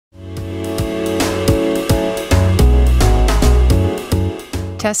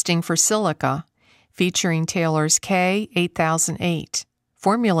Testing for Silica, featuring Taylor's K8008,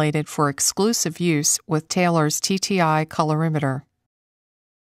 formulated for exclusive use with Taylor's TTI Colorimeter.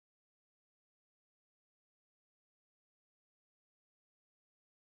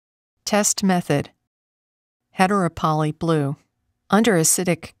 Test method: heteropoly blue. Under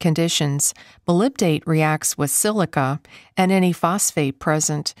acidic conditions, molybdate reacts with silica and any phosphate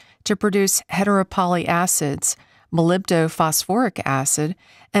present to produce heteropoly acids, molybdophosphoric acid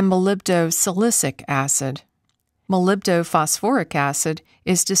and molybdosilicic acid. Molybdophosphoric acid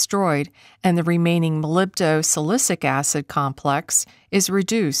is destroyed and the remaining molybdosilicic acid complex is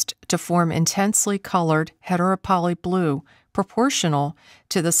reduced to form intensely colored heteropoly blue proportional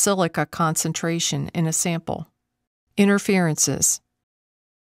to the silica concentration in a sample. Interferences.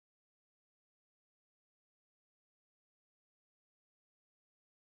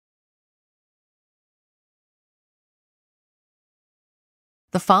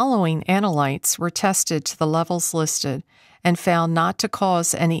 The following analytes were tested to the levels listed and found not to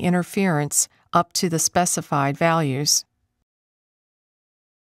cause any interference up to the specified values.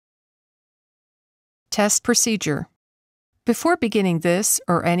 Test procedure. Before beginning this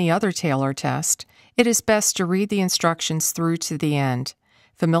or any other Taylor test, it is best to read the instructions through to the end.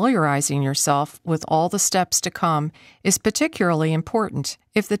 Familiarizing yourself with all the steps to come is particularly important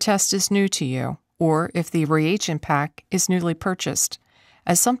if the test is new to you or if the reagent pack is newly purchased,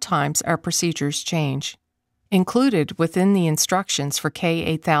 as sometimes our procedures change. Included within the instructions for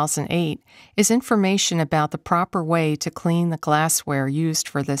K8008 is information about the proper way to clean the glassware used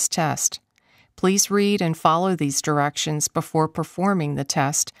for this test. Please read and follow these directions before performing the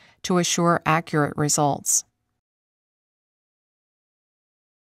test to assure accurate results.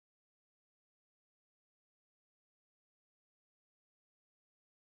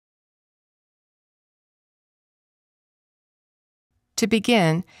 To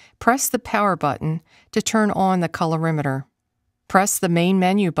begin, press the power button to turn on the colorimeter. Press the main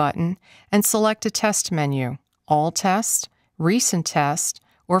menu button and select a test menu, All Test, Recent Test,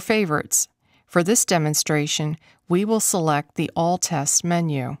 or Favorites. For this demonstration, we will select the All Test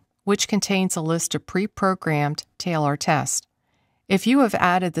menu, which contains a list of pre-programmed Taylor tests. If you have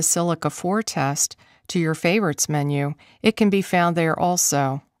added the Silica 4 test to your Favorites menu, it can be found there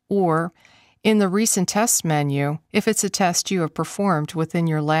also, or in the Recent Test menu if it's a test you have performed within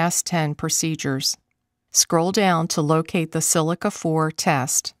your last 10 procedures. Scroll down to locate the Silica 4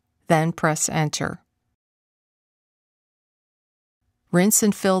 test, then press Enter. Rinse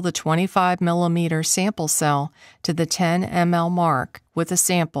and fill the 25 mm sample cell to the 10 ml mark with a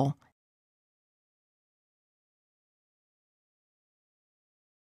sample.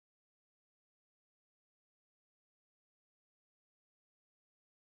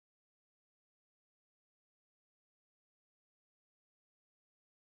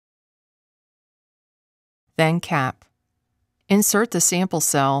 Then cap. Insert the sample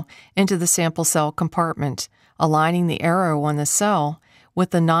cell into the sample cell compartment, aligning the arrow on the cell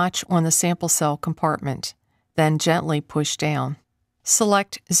with the notch on the sample cell compartment. Then gently push down.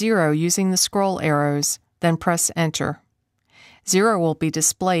 Select 0 using the scroll arrows, then press Enter. 0 will be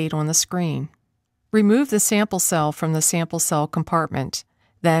displayed on the screen. Remove the sample cell from the sample cell compartment,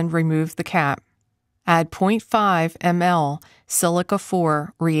 then remove the cap. Add 0.5 ml Silica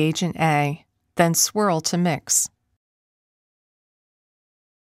 4 Reagent A, then swirl to mix.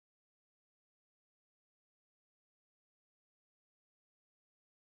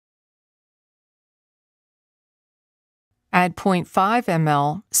 Add 0.5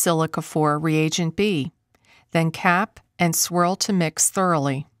 ml Silica 4 Reagent B, then cap and swirl to mix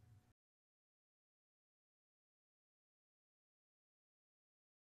thoroughly.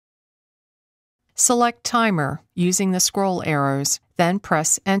 Select Timer using the scroll arrows, then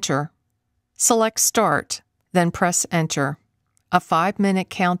press Enter. Select Start, then press Enter. A 5-minute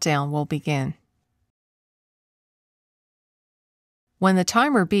countdown will begin. When the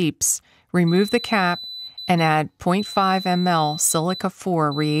timer beeps, remove the cap and add 0.5 ml Silica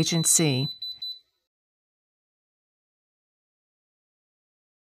 4 Reagent C.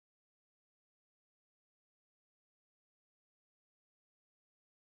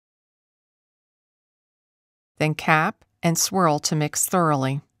 Then cap and swirl to mix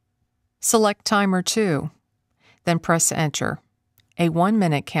thoroughly. Select Timer 2, then press Enter. A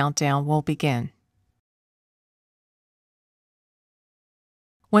 1-minute countdown will begin.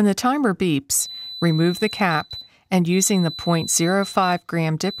 When the timer beeps, remove the cap and using the 0.05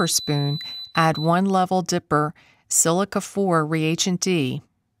 gram dipper spoon, add 1 level dipper Silica 4 Reagent D.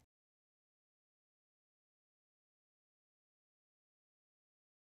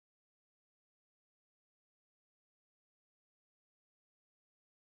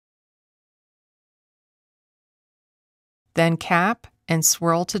 Then cap and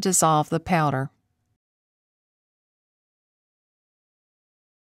swirl to dissolve the powder.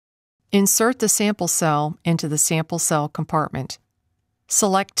 Insert the sample cell into the sample cell compartment.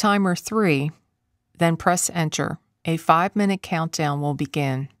 Select Timer 3, then press Enter. A 5-minute countdown will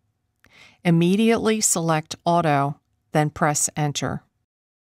begin. Immediately select Auto, then press Enter.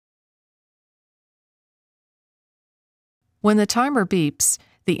 When the timer beeps,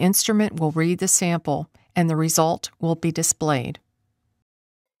 the instrument will read the sample and the result will be displayed.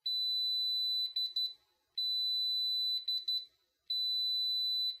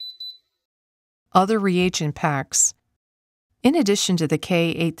 Other reagent packs. In addition to the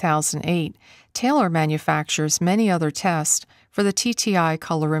K8008, Taylor manufactures many other tests for the TTI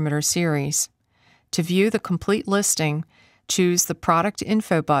Colorimeter series. To view the complete listing, choose the Product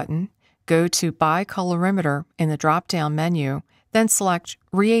Info button, go to Buy Colorimeter in the drop-down menu, then select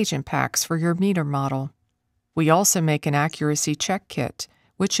Reagent Packs for your meter model. We also make an accuracy check kit,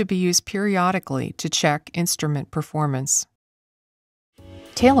 which should be used periodically to check instrument performance.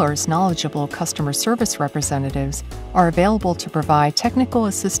 Taylor's knowledgeable customer service representatives are available to provide technical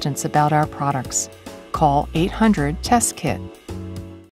assistance about our products. Call 800-TEST-KIT